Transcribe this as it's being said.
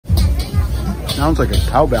Sounds like a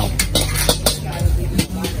cowbell.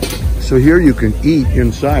 So here you can eat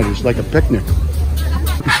inside. It's like a picnic.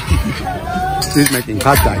 She's making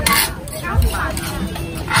pad thai.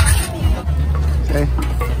 Okay,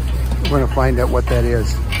 we're going to find out what that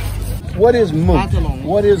is. What is MUTT?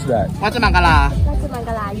 What is that? Rajamangala.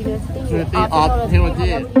 Rajamangala University of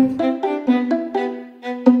Technology.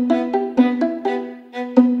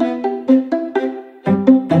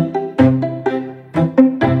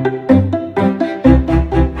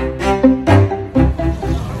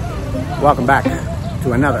 Welcome back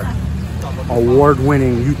to another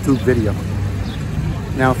award-winning YouTube video.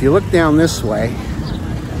 Now, if you look down this way,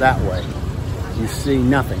 that way, you see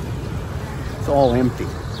nothing. It's all empty.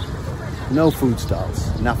 No food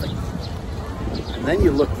stalls, nothing. And then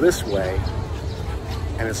you look this way,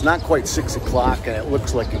 and it's not quite 6 o'clock, and it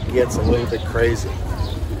looks like it gets a little bit crazy.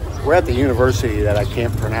 We're at the university that I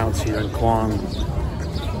can't pronounce here in Klong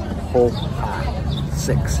Ho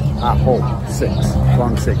 6. Ho 6.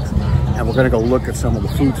 Klong 6. And we're going to go look at some of the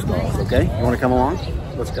food stalls, okay? You want to come along?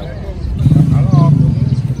 Let's go.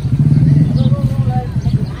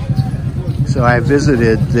 So I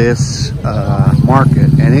visited this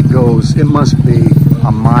market, and it must be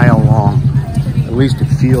a mile long. At least it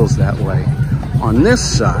feels that way. On this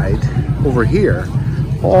side, over here,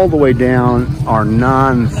 all the way down are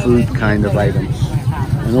non-food kind of items.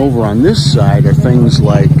 And over on this side are things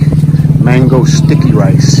like mango sticky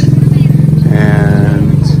rice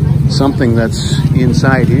and something that's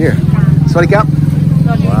inside here. Sarikap?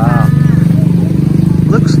 Wow.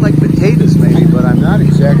 Looks like potatoes maybe, but I'm not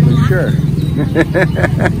exactly sure.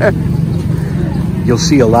 You'll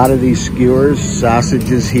see a lot of these skewers,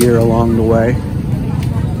 sausages here along the way.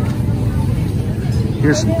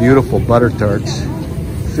 Here's some beautiful butter tarts.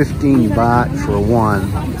 15 baht for one.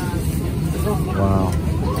 Wow.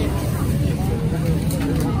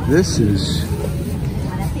 This is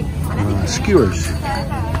skewers.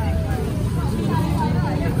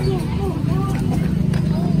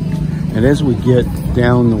 And as we get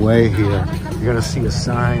down the way here, you're going to see a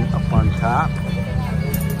sign up on top,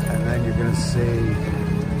 and then you're going to see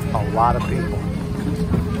a lot of people.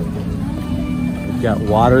 We've got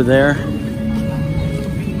water there.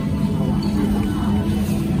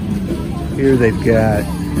 Here they've got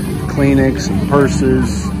Kleenex and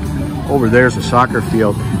purses. Over there's a soccer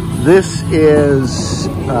field. This is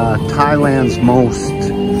Thailand's most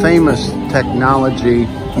famous technology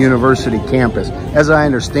university campus, as I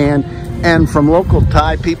understand. And from local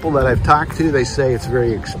Thai people that I've talked to, they say it's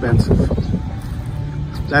very expensive.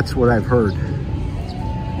 That's what I've heard.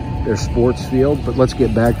 Their sports field, but let's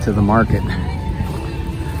get back to the market.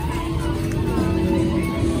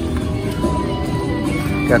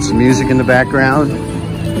 Got some music in the background.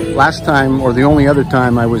 Last time, or the only other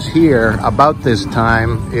time I was here, about this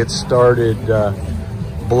time, it started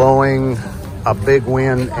blowing a big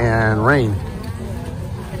wind and rain.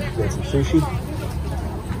 Got some sushi.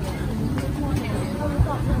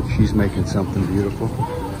 She's making something beautiful.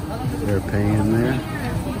 They're paying there.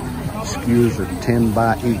 Skewers are 10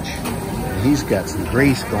 baht each. And he's got some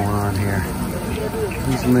grease going on here.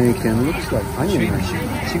 He's making, looks like onion rings.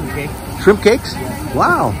 Shrimp cake. Shrimp cakes?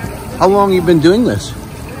 Wow. How long have you been doing this?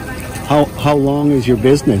 How long is your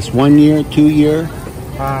business? 1 year, 2 year?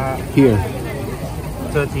 Here.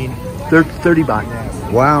 13. 30 baht.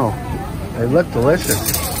 Yes. Wow. They look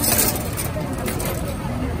delicious.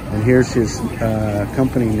 And here's his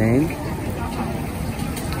company name.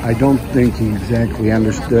 I don't think he exactly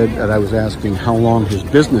understood that I was asking how long his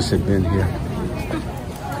business had been here.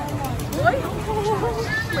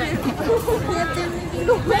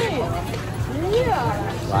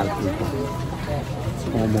 A lot of people. It's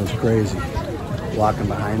almost crazy walking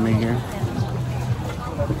behind me here.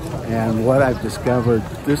 And what I've discovered,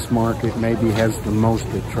 this market maybe has the most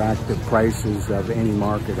attractive prices of any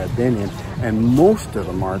market I've been in. And most of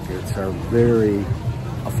the markets are very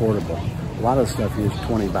affordable. A lot of stuff here is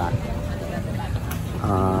 20 baht.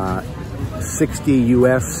 60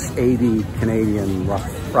 US, 80 Canadian,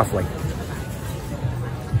 roughly.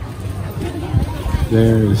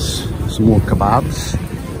 There's some more kebabs.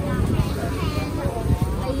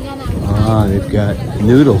 They've got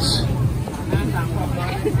noodles.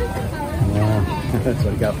 That's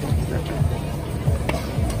what I got.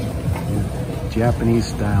 Japanese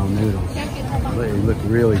style noodles. They look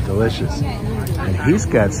really delicious. And he's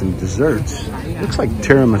got some desserts. Looks like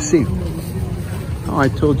tiramisu. Oh, I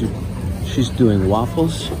told you she's doing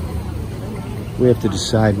waffles. We have to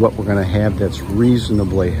decide what we're going to have that's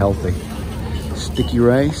reasonably healthy. Sticky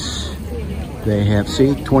rice. They have,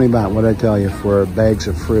 see, 20 baht, what did I tell you, for bags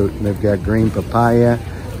of fruit. They've got green papaya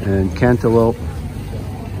and cantaloupe.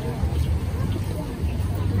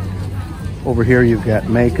 Over here you've got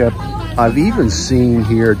makeup. I've even seen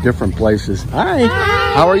here different places. Hi,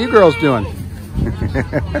 how are you girls doing?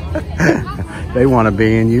 They want to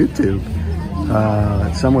be in YouTube.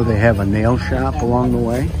 Somewhere they have a nail shop along the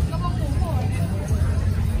way.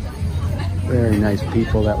 Very nice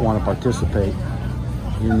people that want to participate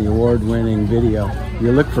in the award-winning video.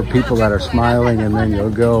 You look for people that are smiling, and then you'll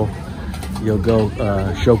go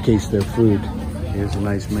showcase their food. Here's a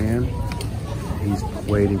nice man. He's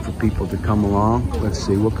waiting for people to come along. Let's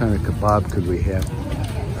see, what kind of kebab could we have?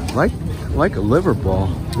 Like a liver ball.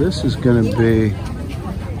 This is going to be,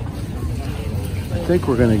 I think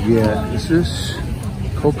we're going to get, is this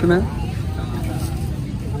coconut?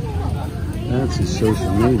 That's his social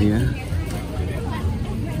media.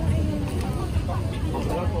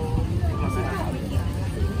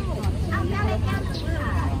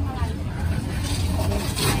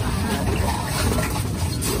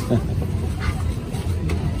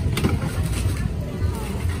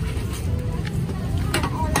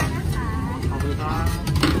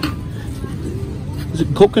 Is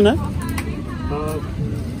it coconut?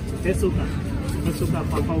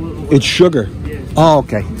 It's sugar. Oh,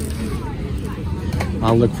 okay.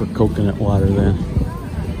 I'll look for coconut water then.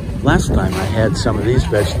 Last time I had some of these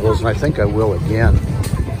vegetables, and I think I will again.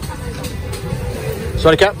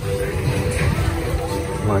 Sorry, Cap.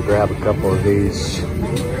 I'm gonna grab a couple of these.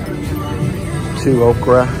 2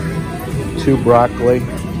 okra, 2 broccoli.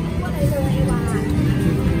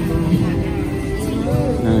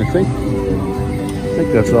 And I think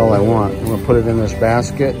that's all I want. I'm gonna put it in this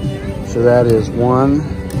basket. So that is 1,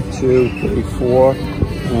 2, 3, 4,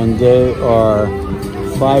 and they are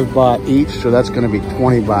 5 baht each. So that's gonna be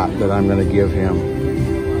 20 baht that I'm gonna give him.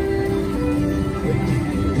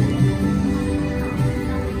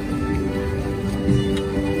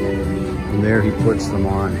 And there he puts them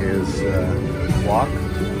on his walk.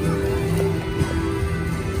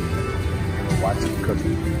 Watch him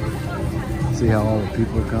cooking. See how all the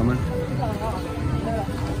people are coming?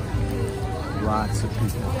 Lots of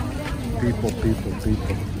people. People.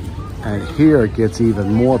 And here it gets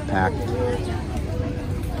even more packed.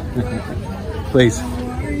 Please.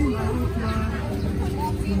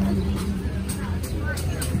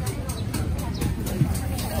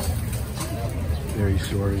 There he's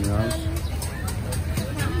sorting those.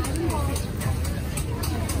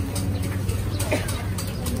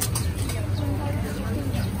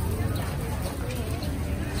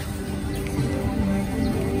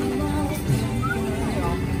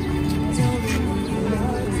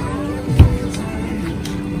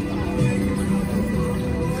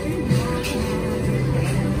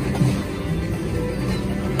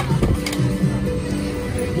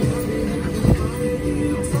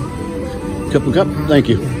 Cup, thank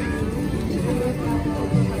you.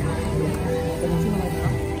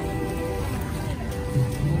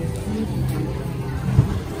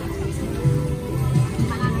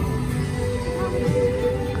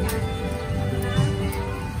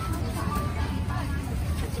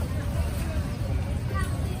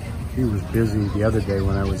 He was busy the other day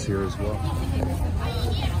when I was here as well.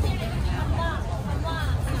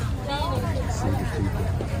 See the people.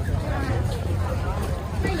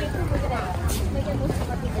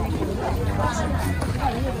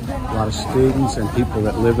 A lot of students and people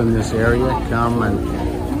that live in this area come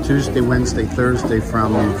on Tuesday, Wednesday, Thursday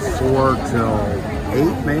from 4 till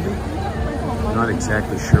 8 maybe. Not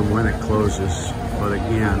exactly sure when it closes, but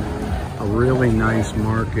again, a really nice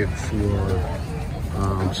market for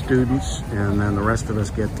students, and then the rest of us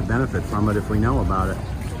get to benefit from it if we know about it.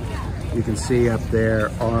 You can see up there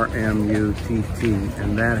RMUTT,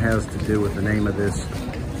 and that has to do with the name of this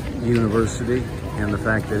university and the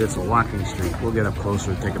fact that it's a walking street. We'll get up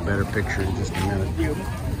closer and take a better picture in just a minute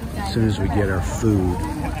as soon as we get our food.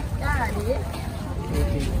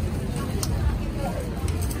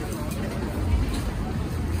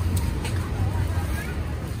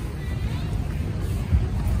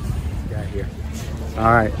 Got here.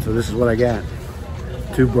 All right, so this is what I got.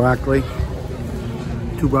 2 broccoli.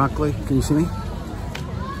 2 broccoli, can you see me?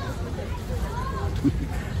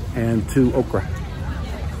 And 2 okra.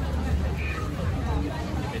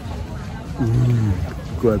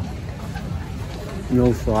 Good.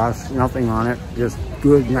 No sauce, nothing on it, just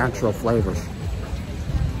good natural flavors.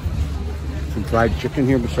 Some fried chicken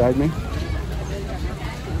here beside me.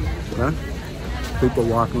 Okay. People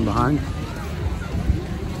walking behind.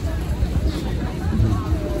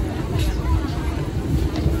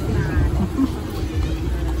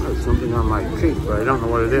 There's something on my cheek, but I don't know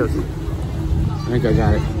what it is. I think I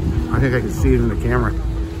got it. I think I can see it in the camera.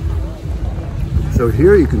 So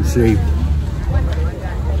here you can see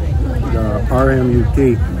the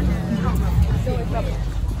RMUTT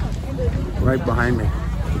right behind me.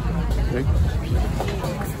 Okay?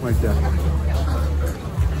 Right there.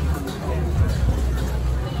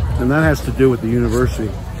 And that has to do with the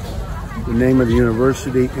university. The name of the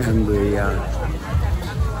university and the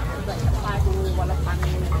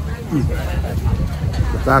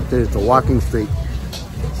fact that it's a walking street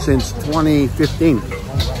since 2015.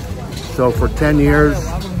 So for 10 years,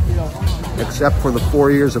 except for the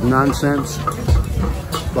 4 years of nonsense,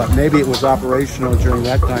 but maybe it was operational during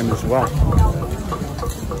that time as well.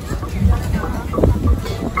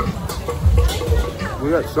 We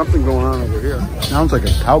got something going on over here. Sounds like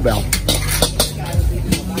a cowbell.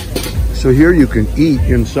 So here you can eat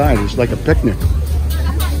inside. It's like a picnic.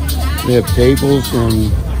 They have tables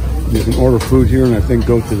and you can order food here and I think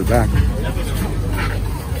go to the back.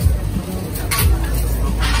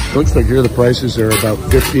 Looks like here the prices are about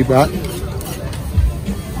 50 baht.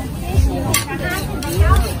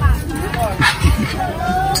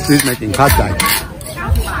 She's making pad thai.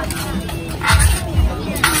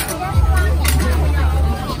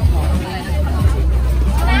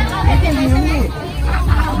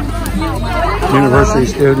 University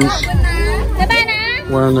students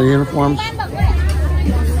wearing their uniforms.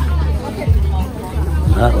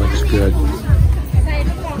 That looks good.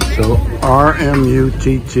 So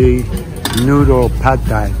RMUTT noodle pad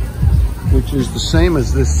thai, which is the same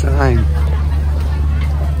as this sign.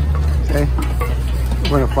 Okay,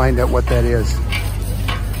 we're gonna find out what that is.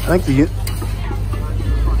 I think do you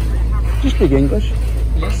speak English?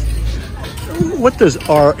 Yes. What does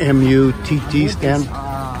RMUTT stand?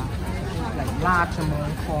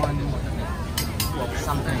 Rajamangala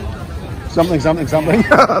something. Something.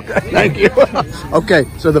 Okay, thank you. Okay,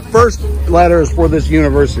 so the first letter is for this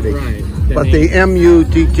university, Right. but the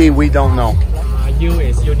MUTT we don't know. U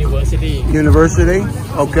is university. University?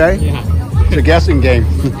 Okay. Yeah. It's a guessing game.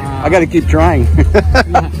 I got to keep trying.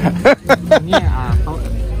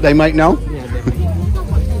 They might know.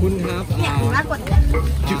 คุณครับ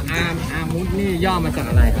RMUTT นี่ย่อมาจาก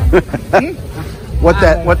อะไรครับ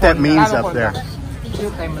What that means up there? ชื่อ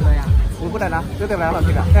เต็มเลยอ่ะคุณพูดอะไรนะชื่อเต็มแล้วเหรอ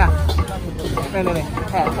พี่เนี่ยนี่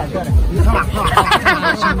แขนเสื้อเลย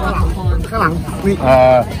ข้างหลัง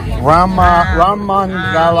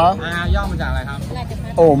Ramangala. ย่อมาจากอะไรครับ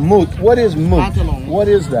Oh, MUTT. What is MUTT? What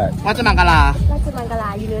is that? ราชมังคลา Rajamangala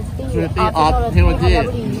University of Technology.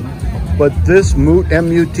 But this MUTT,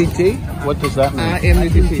 M-U-T-T, what does that mean?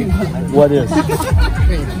 RMUTT What is?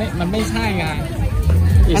 มันไม่ใช่ไง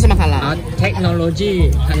ราชมังคลา Technology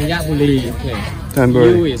ธัญบุรี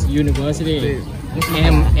Thanyaburi. U is University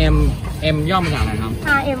M ย่อมาจากอะไรครับ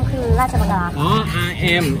RM คือราชมังคลา อ๋อ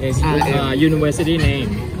RM is University name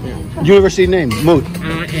University name, MUTT.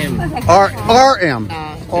 RM RM.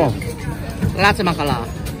 Oh. ราชมังคลา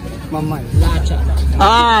มาใหม่ราช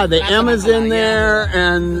Ah, the M is in there,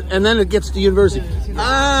 and then it gets to university.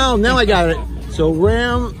 Oh, now I got it. So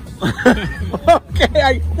Ram.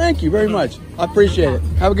 Okay, thank you very much. I appreciate it.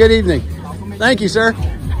 Have a good evening. Thank you, sir.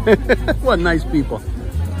 What nice people.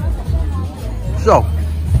 So,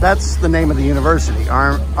 that's the name of the university.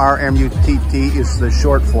 RMUTT is the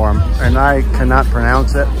short form, and I cannot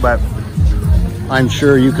pronounce it, but I'm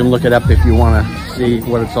sure you can look it up if you want to see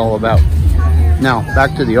what it's all about. Now,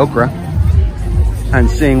 back to the okra and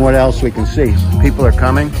seeing what else we can see. People are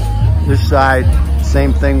coming. This side,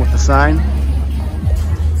 same thing with the sign.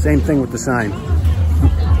 Same thing with the sign.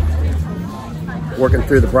 Working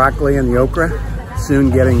through the broccoli and the okra. Soon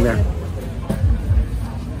getting there.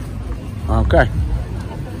 Okay.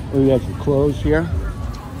 We got some clothes here.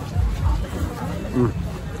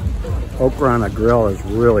 Okra on a grill is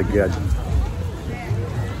really good.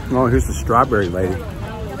 Oh, here's the strawberry lady.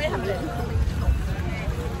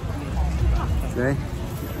 Okay,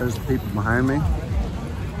 there's the people behind me.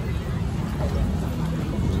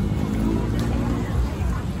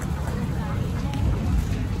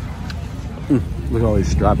 Look at all these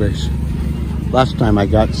strawberries. Last time I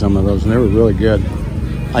got some of those and they were really good.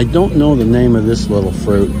 I don't know the name of this little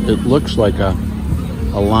fruit. It looks like a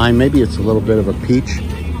lime. Maybe it's a little bit of a peach.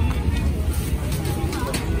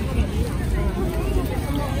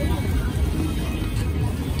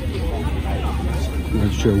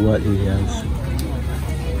 Not sure what he has.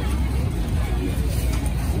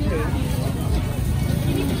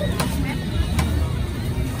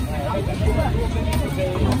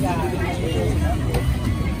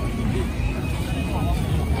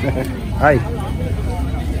 Hi.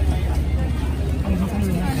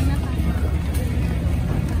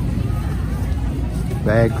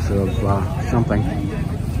 Bags of something.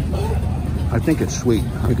 I think it's sweet.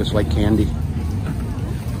 I think it's like candy.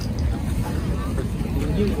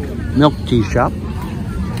 Milk tea shop.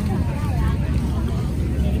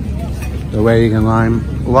 The waiting in line.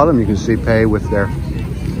 A lot of them you can see pay with their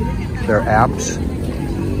apps.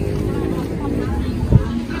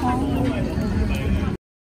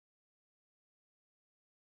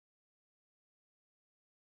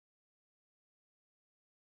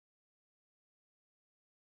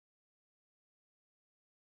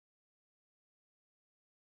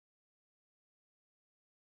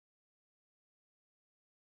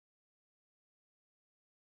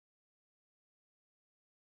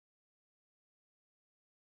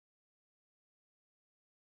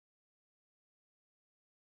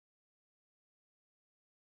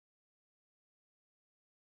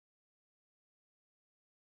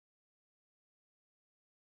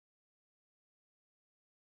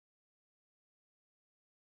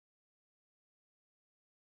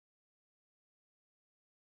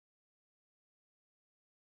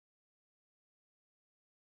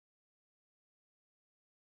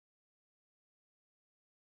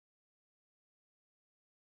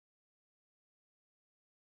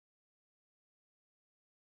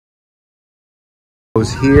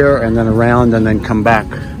 Goes here and then around and then come back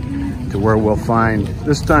to where we'll find.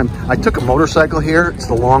 This time I took a motorcycle here. It's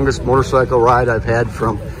the longest motorcycle ride I've had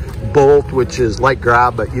from Bolt, which is light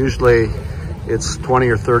grab, but usually it's 20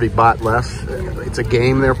 or 30 baht less. It's a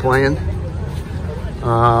game they're playing,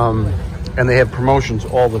 and they have promotions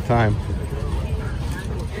all the time.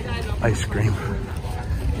 Ice cream.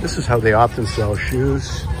 This is how they often sell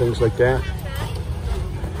shoes, things like that.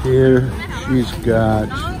 Here she's got,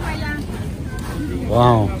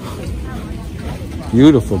 wow,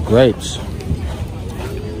 beautiful grapes.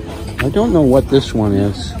 I don't know what this one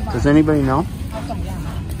is. Does anybody know?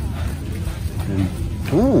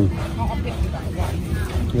 Oh,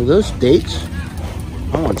 are those dates?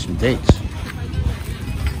 I want some dates.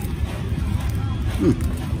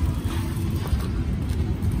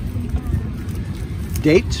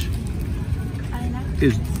 Dates?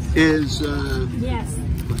 Is Yes.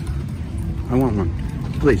 I want one,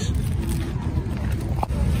 please.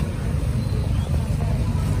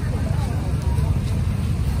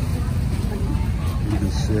 You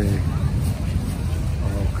can see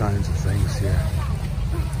all kinds of things here.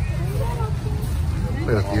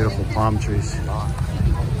 Look at the beautiful palm trees.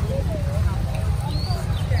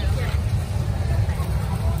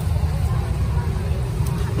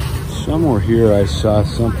 Somewhere here I saw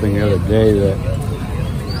something the other day that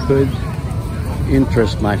could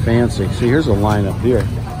interest my fancy. See, here's a line up here.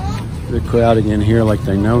 They're crowding in here like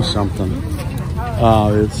they know something.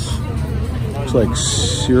 It's like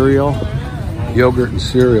cereal, yogurt and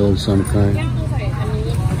cereal of some kind.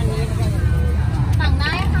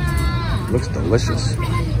 Looks delicious.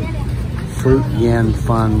 Fruit Yan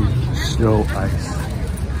Fun Snow Ice.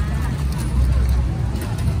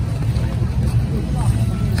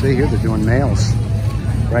 See, here they're doing nails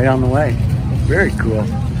right on the way. Very cool.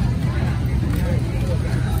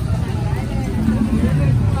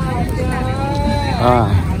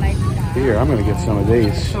 Here, I'm gonna get some of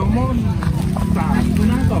these.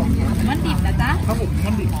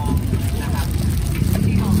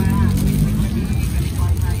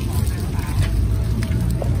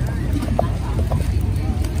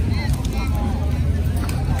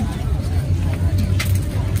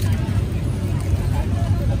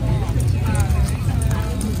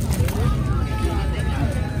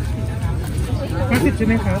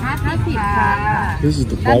 This is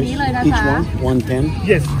the price. Each one? 110?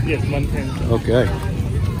 Yes, 110. Okay.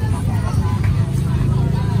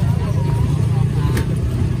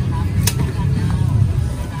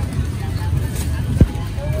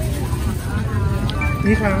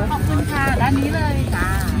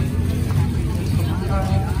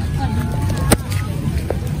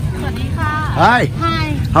 Hi. Hi.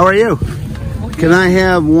 How are you? Can I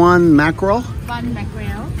have one mackerel? One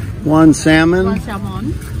mackerel. One salmon? One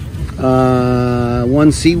salmon.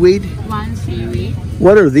 One seaweed? One seaweed.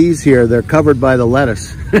 What are these here? They're covered by the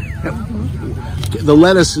lettuce. The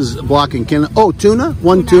lettuce is blocking. Oh, tuna?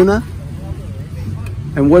 One tuna.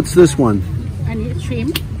 And what's this one? And it's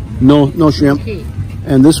shrimp. No shrimp. Okay.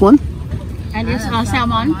 And this one? And it's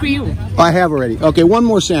salmon grill. I have already. Okay, one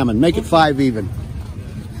more salmon. Make it 5 even.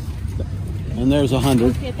 And there's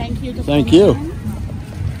 100. Okay, thank you. Thank you.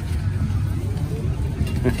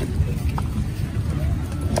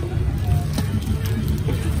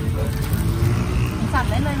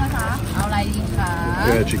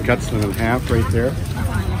 Yeah, she cuts them in half right there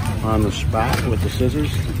on the spot with the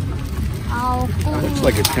scissors. Looks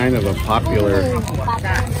like it's kind of a popular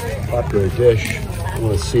dish. I'm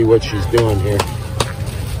gonna see what she's doing here.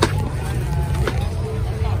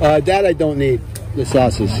 That I don't need, the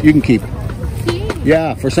sauces. You can keep.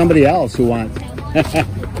 Yeah, for somebody else who wants.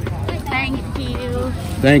 Thank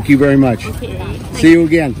Thank you very much. Okay. See you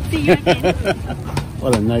again. See you again.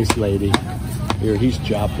 What a nice lady. Here, he's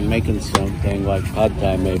chopping, making something like pad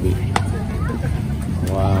thai maybe.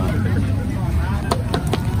 Wow.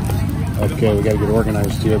 Okay, we got to get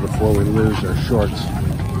organized here before we lose our shorts.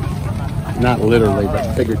 Not literally,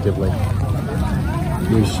 but figuratively.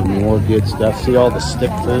 Here's some more good stuff. See all the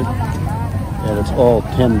stick food? And it's all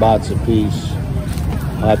 10 bahts a piece.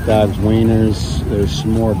 Hot dogs, wieners. There's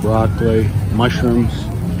some more broccoli, mushrooms.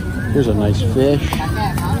 Here's a nice fish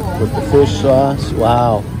with the fish sauce.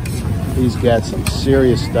 Wow. He's got some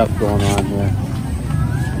serious stuff going on here.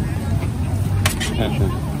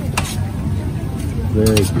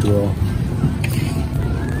 Very cool.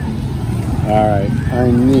 All right,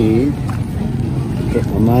 I need to put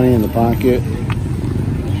my money in the pocket.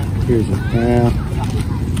 Here's a path.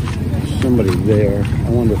 Somebody there. I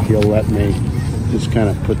wonder if he'll let me just kind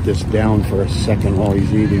of put this down for a second while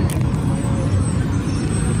he's eating.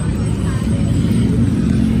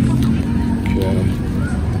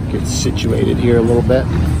 Okay, get situated here a little bit.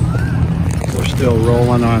 We're still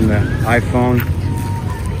rolling on the iPhone.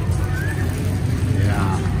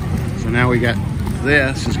 Yeah. So now we got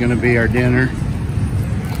this is going to be our dinner.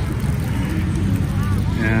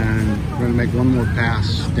 And we're going to make one more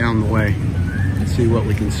pass down the way and see what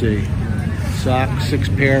we can see. Socks, 6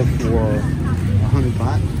 pair for 100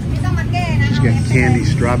 baht. Just got candy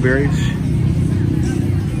strawberries.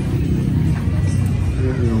 I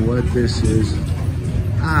don't know what this is.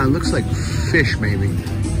 Ah, it looks like fish maybe.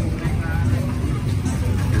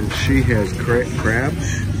 And she has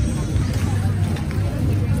crabs.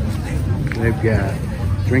 They've got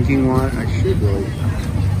drinking water. I should really,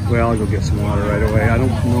 well, I'll go get some water right away. I don't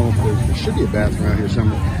know if there should be a bathroom out here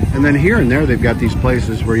somewhere. And then here and there, they've got these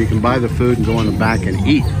places where you can buy the food and go in the back and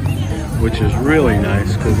eat, which is really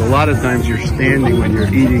nice because a lot of times you're standing when you're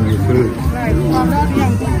eating your food.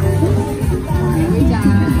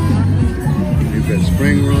 You've got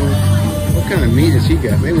spring rolls. What kind of meat has he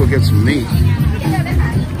got? Maybe we'll get some meat.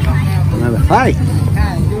 Hi.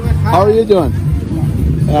 How are you doing?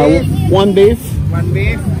 One beef. One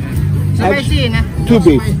beef. Spicy, nah? 2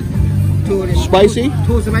 beef. Spicy?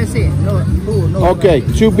 2 spicy. No, 2. No. Okay,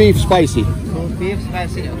 2 beef spicy. 2 beef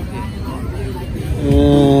spicy. Okay.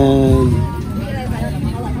 And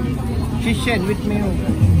Chicken with milk.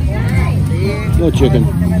 no chicken.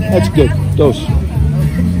 That's good. Those.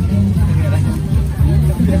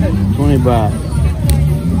 20 baht.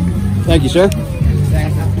 Thank you, sir.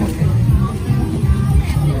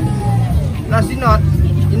 Nasi not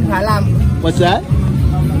in Palam. What's that?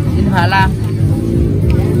 In Palam.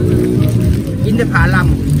 In the Palam.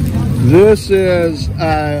 This is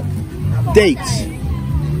dates.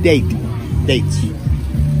 Dates.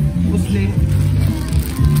 Muslim.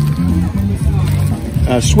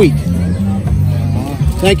 Sweet.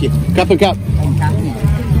 Thank you. Cup and cup.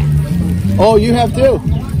 Oh, you have too.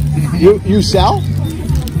 You sell?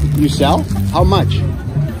 You sell? How much?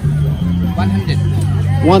 100.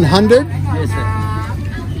 100? Yes, sir.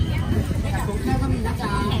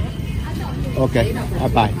 Okay, I'll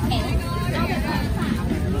buy.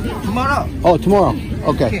 Tomorrow. Oh, tomorrow.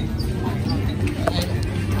 Okay.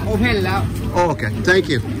 Open now. Oh, okay. Thank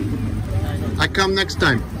you. I come next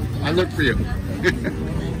time. I look for you.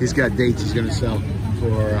 He's got dates he's going to sell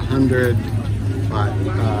for 100 baht,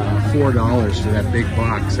 $4 for that big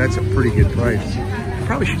box. That's a pretty good price. I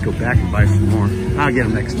probably should go back and buy some more. I'll get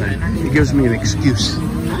them next time. It gives me an excuse.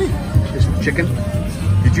 Here's some chicken.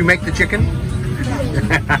 Did you make the chicken?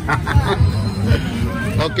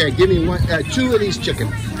 Okay, give me 2 of these chicken.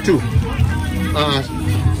 2.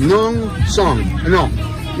 Nong song. No.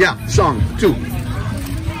 Yeah, song. 2.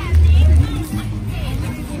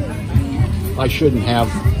 I shouldn't have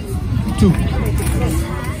 2.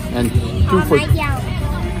 And 2 for...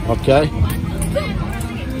 Okay.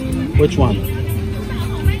 Which one?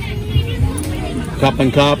 Cup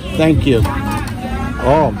and cup. Thank you.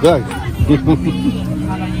 Oh, good.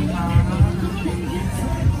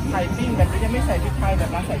 ไข่ปิ้งแบบนี้ยังไม่ใส่พริกไทยแบบ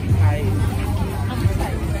นั้นใส่พริกไทย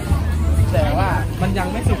แต่ว่ามันยัง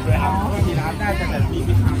ไม่สุกเลยครับบางทีร้านได้แต่แบบมีพ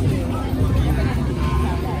ริกไทย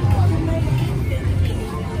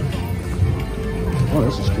Oh,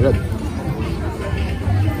 this is good.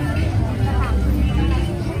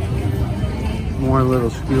 More little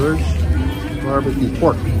skewers. Barbecue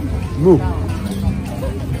pork. Moo.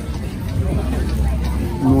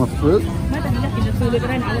 More fruit.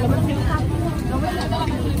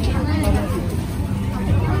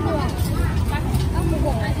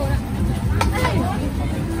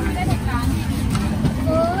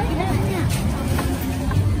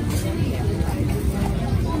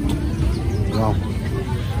 Wow.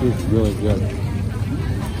 It's really good.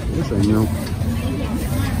 Yes, I know.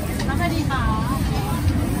 แล้วก็ดีค่ะ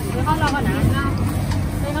เดี๋ยวเข้ารอก่อนนะ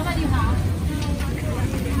แล้วก็ดีค่ะ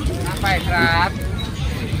ไปครับ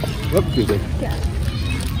Look, you good.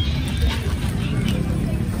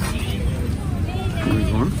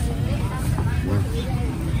 There's one. Well,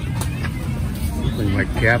 something like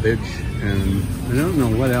cabbage, and I don't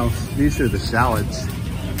know what else. These are the salads.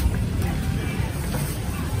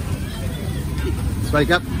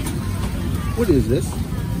 Spike up. What is this?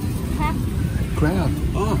 Crab. Crab.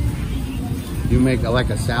 Oh. You make like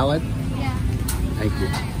a salad? Yeah. Thank you.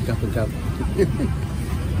 Cup and cup.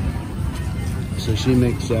 So she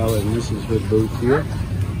makes salad, and this is her booth here.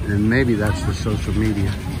 And maybe that's the social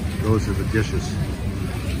media. Those are the dishes.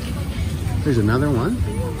 There's another one.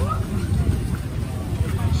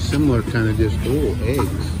 Similar kind of dish. Oh,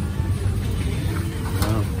 eggs.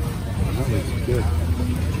 Wow. That looks good.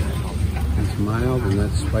 It's mild and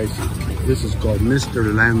that's spicy. This is called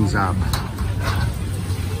Mr. Lanzab.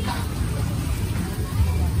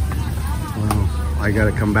 Well, I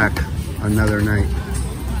gotta come back another night.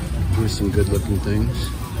 Here's some good looking things.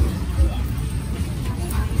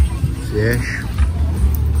 Fish.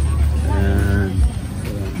 And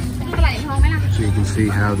so you can see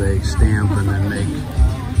how they stamp and then make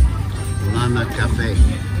Lana Cafe.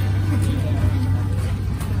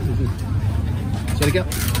 Set it up.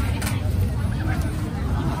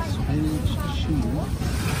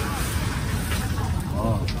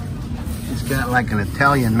 Oh, it's got like an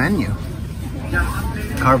Italian menu.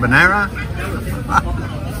 Carbonara.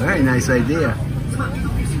 Very nice idea.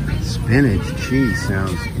 Spinach cheese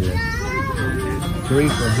sounds good. 3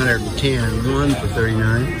 for 110, 1 for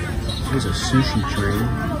 39. There's a sushi train.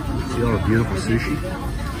 See all the beautiful sushi?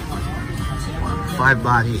 5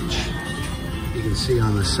 baht each. You can see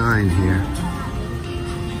on the sign here.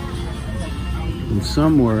 And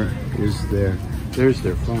somewhere is there's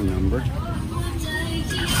their phone number.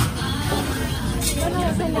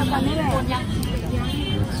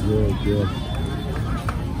 Looks really good.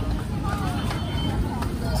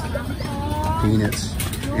 Peanuts.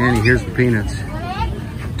 Annie, here's the peanuts.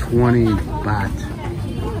 20 baht.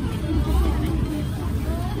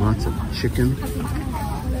 Lots of chicken.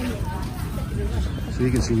 So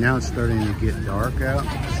you can see now it's starting to get dark out.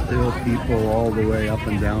 Still people all the way up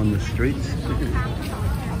and down the streets.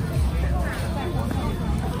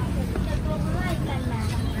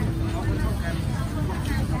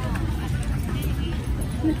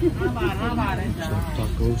 Some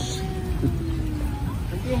tacos.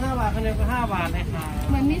 5 บาทคะแนนก็5 บาทเลยค่ะ เ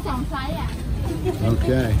หมือนมี2ไซส์อ่ะ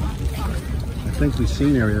Okay. I think we've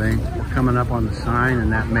seen everything. We're coming up on the sign and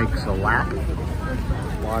that makes a lap.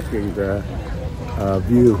 Blocking the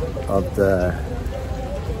view of the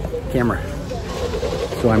camera.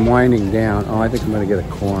 So I'm winding down. Oh, I think I'm going to get a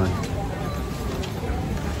corn.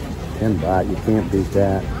 10 baht. You can't beat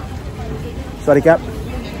that. Sorry, Cap.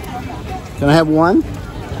 Can I have one?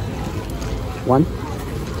 One?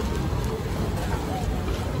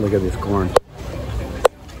 Look at this corn.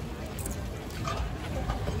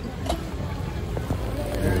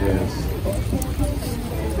 There it is.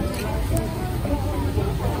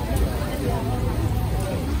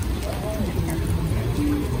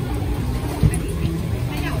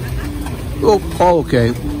 Oh, okay.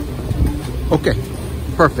 Okay,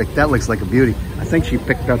 perfect. That looks like a beauty. I think she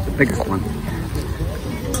picked out the biggest one.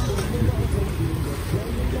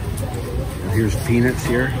 Here's peanuts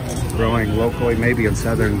here, growing locally, maybe in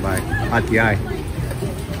southern by Atiai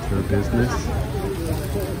for business.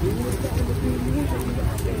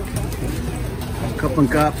 Cup and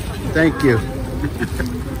cup, thank you.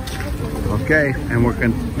 Okay, and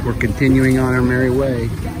we're continuing on our merry way.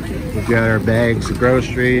 We've got our bags of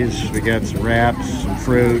groceries, we got some wraps, some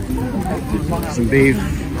fruit, some beef,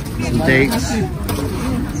 some dates.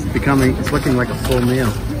 It's looking like a full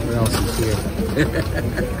meal. What else is here?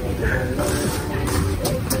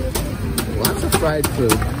 Lots of fried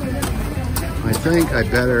food. I think I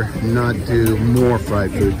better not do more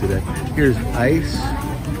fried food today. Here's ice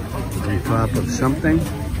on top of something.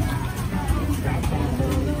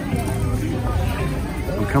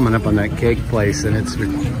 I'm coming up on that cake place and it's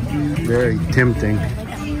very tempting.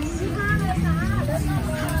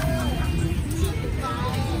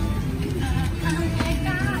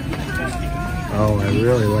 Oh, I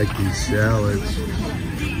really like these salads.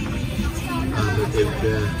 But they've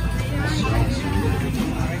got sauce in there.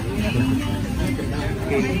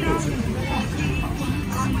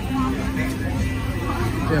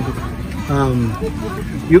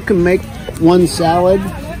 You can make one salad,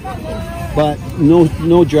 but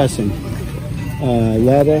no dressing.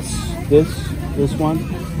 Lettuce, this one.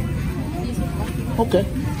 Okay.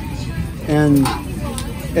 And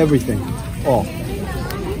everything, all.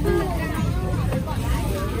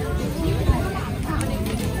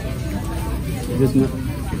 Isn't it?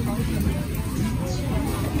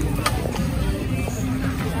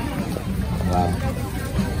 Wow.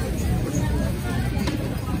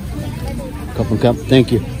 Cup,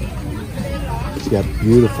 thank you. It's got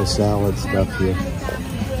beautiful salad stuff here.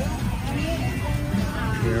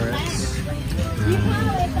 Carrots,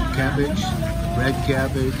 cabbage, red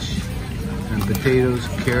cabbage, and potatoes,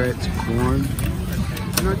 carrots, corn.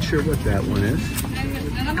 I'm not sure what that one is.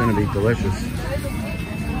 It's gonna be delicious.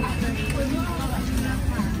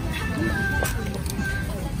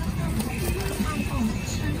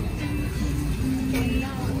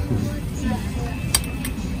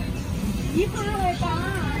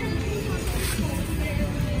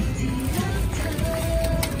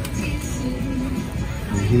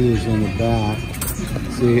 He is in the back.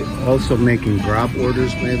 See, also making grab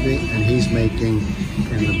orders maybe, and he's making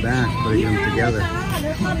in the back, putting them together.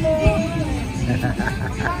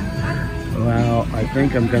 Well, I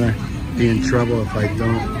think I'm gonna be in trouble if I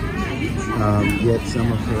don't get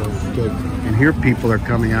some of her cake. And here people are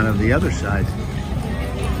coming out of the other side.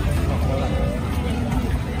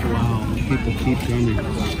 Wow, people keep coming.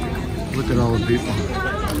 Look at all the people.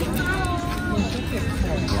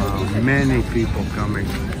 Wow, many people coming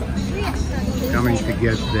to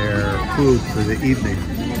get their food for the evening.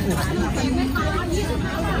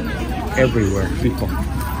 Everywhere, people.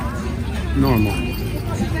 Normal.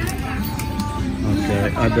 Okay,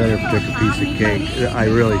 I better pick a piece of cake. I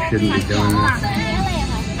really shouldn't be doing this.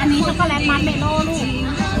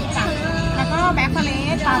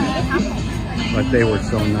 But they were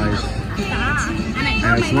so nice.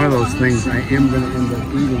 And it's one of those things I am going to end up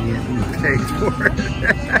eating it and pay for it.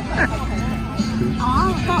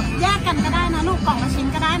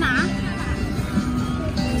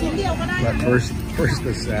 But first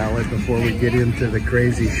the salad before we get into the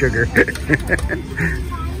crazy sugar.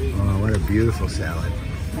 Oh, what a beautiful salad.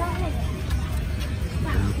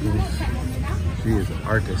 She is an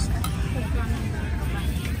artist.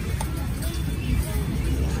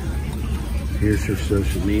 Here's her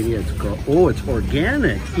social media. It's called, oh, it's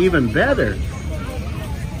organic, even better.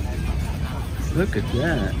 Look at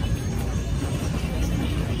that.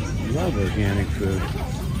 Love organic food.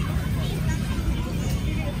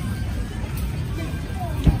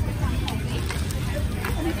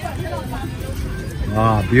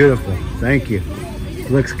 Ah, beautiful. Thank you.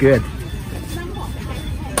 Looks good.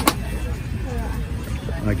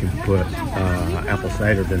 I can put apple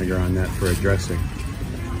cider vinegar on that for a dressing.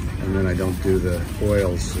 And then I don't do the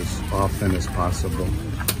oils as often as possible.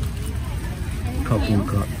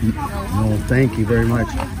 No, thank you very much.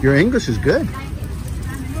 Your English is good.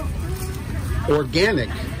 Organic.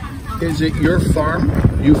 Is it your farm?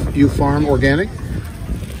 You farm organic?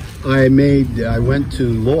 I went to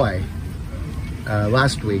Loy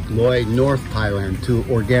last week, Loy North Thailand, to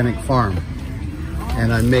organic farm.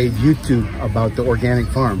 And I made YouTube about the organic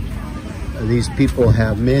farm. These people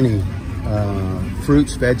have many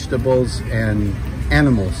fruits, vegetables, and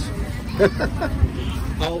animals.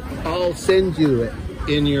 I'll send you it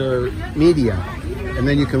in your media, and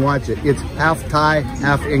then you can watch it. It's half Thai,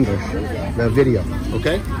 half English, the video,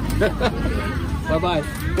 okay? Bye-bye.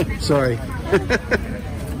 Sorry.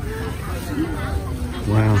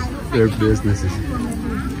 Wow, their businesses.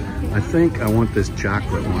 I think I want this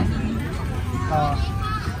chocolate one.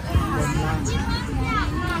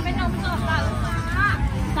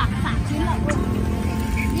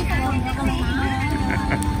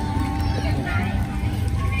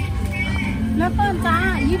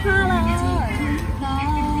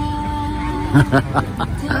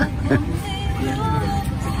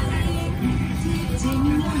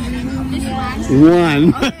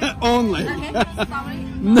 One only.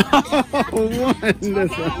 No, one.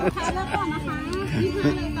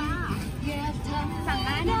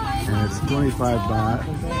 And it's 25 baht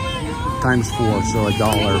times 4, so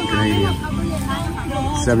 $1 Canadian.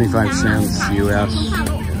 75 cents US.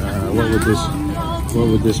 What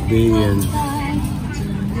would this be in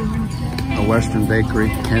a Western bakery?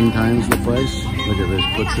 10 times the price. Look at this.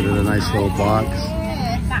 Puts it in a nice little box.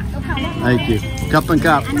 Thank you. Cup and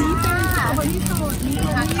cup.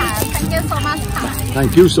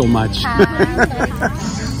 Thank you so much.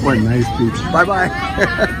 What nice peeps. Bye bye.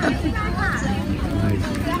 Nice.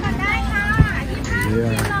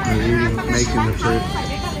 They're making the fruit.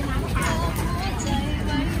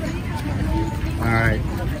 All right.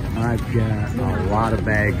 I've got a lot of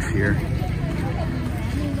bags here.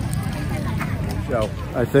 So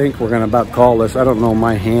I think we're going to about call this. I don't know,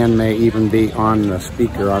 my hand may even be on the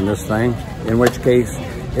speaker on this thing, in which case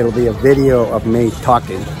It'll be a video of me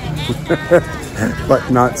talking, but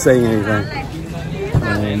not saying anything.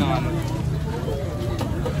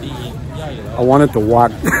 I wanted to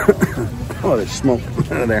walk. Oh, there's smoke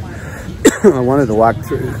out of there. I wanted to walk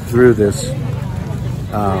through this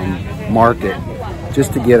market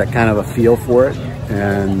just to get a kind of a feel for it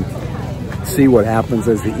and see what happens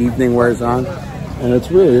as the evening wears on. And it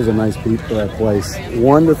really is a nice place.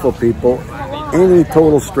 Wonderful people. Any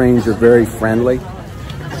total stranger, very friendly.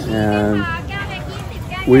 And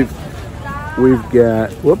we've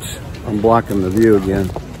got, whoops, I'm blocking the view again.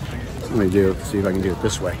 Let me see if I can do it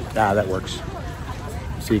this way. Ah, that works.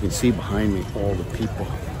 So you can see behind me all the people.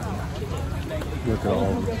 Look at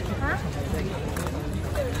all of them.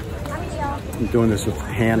 I'm doing this with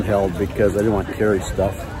handheld because I didn't want to carry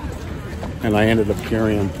stuff. And I ended up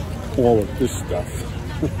carrying all of this stuff.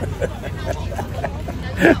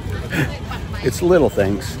 It's little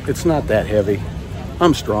things. It's not that heavy.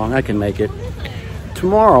 I'm strong. I can make it.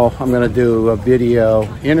 Tomorrow, I'm going to do a video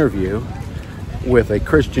interview with a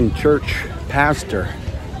Christian church pastor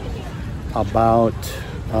about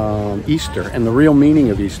Easter and the real meaning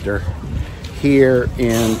of Easter here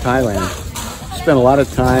in Thailand. Spent a lot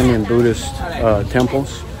of time in Buddhist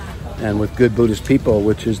temples and with good Buddhist people,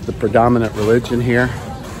 which is the predominant religion here.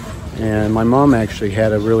 And my mom actually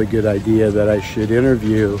had a really good idea that I should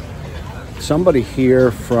interview somebody here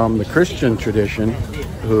from the Christian tradition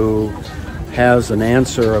who has an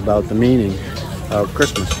answer about the meaning of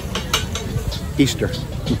Christmas. Easter,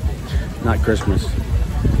 not Christmas.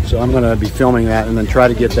 So I'm going to be filming that and then try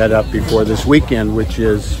to get that up before this weekend, which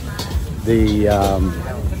is the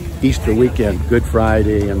Easter weekend, Good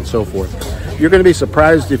Friday and so forth. You're going to be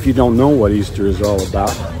surprised if you don't know what Easter is all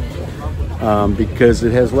about, because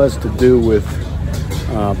it has less to do with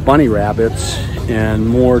bunny rabbits and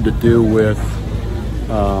more to do with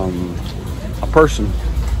a person.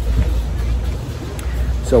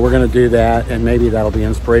 So we're going to do that, and maybe that'll be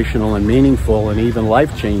inspirational and meaningful and even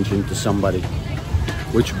life-changing to somebody,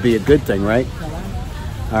 which would be a good thing, right?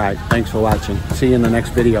 All right, thanks for watching. See you in the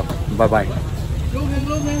next video. Bye-bye.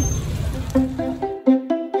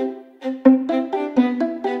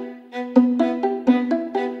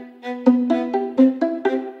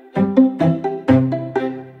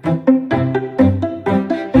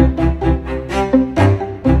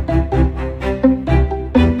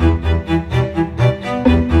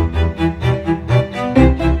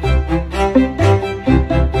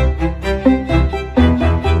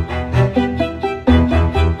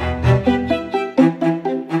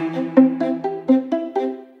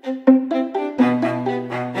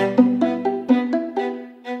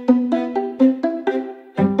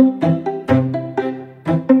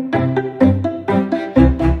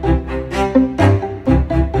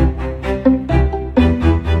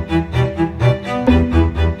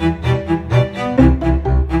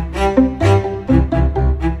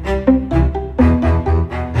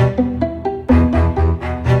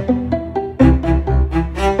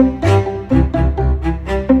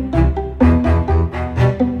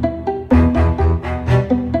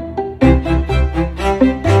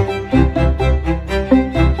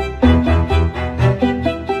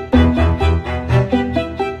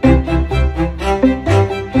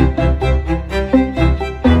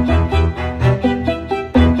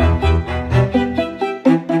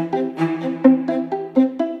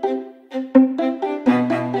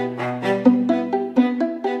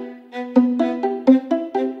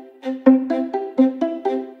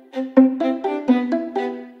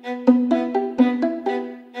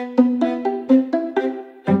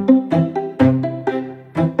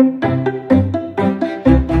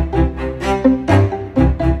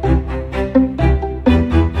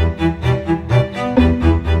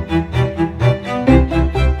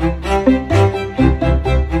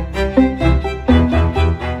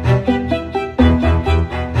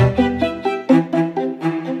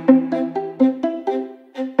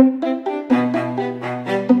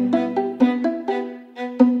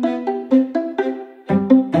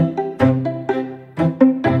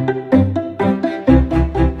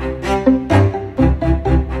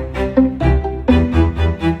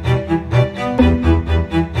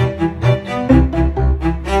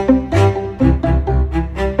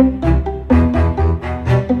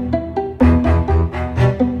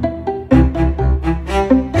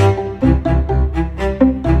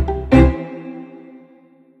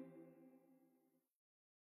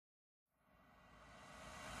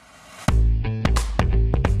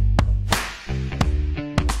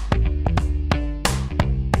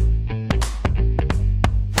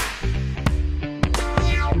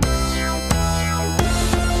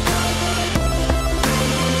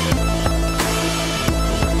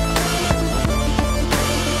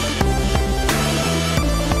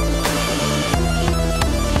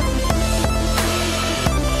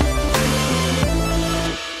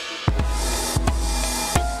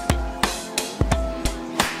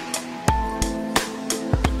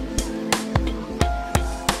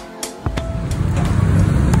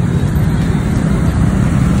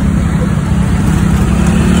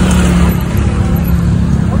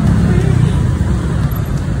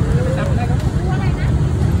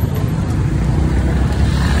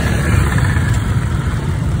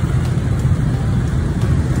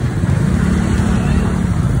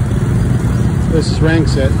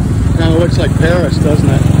 ranks it. Kind of looks like Paris, doesn't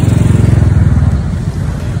it?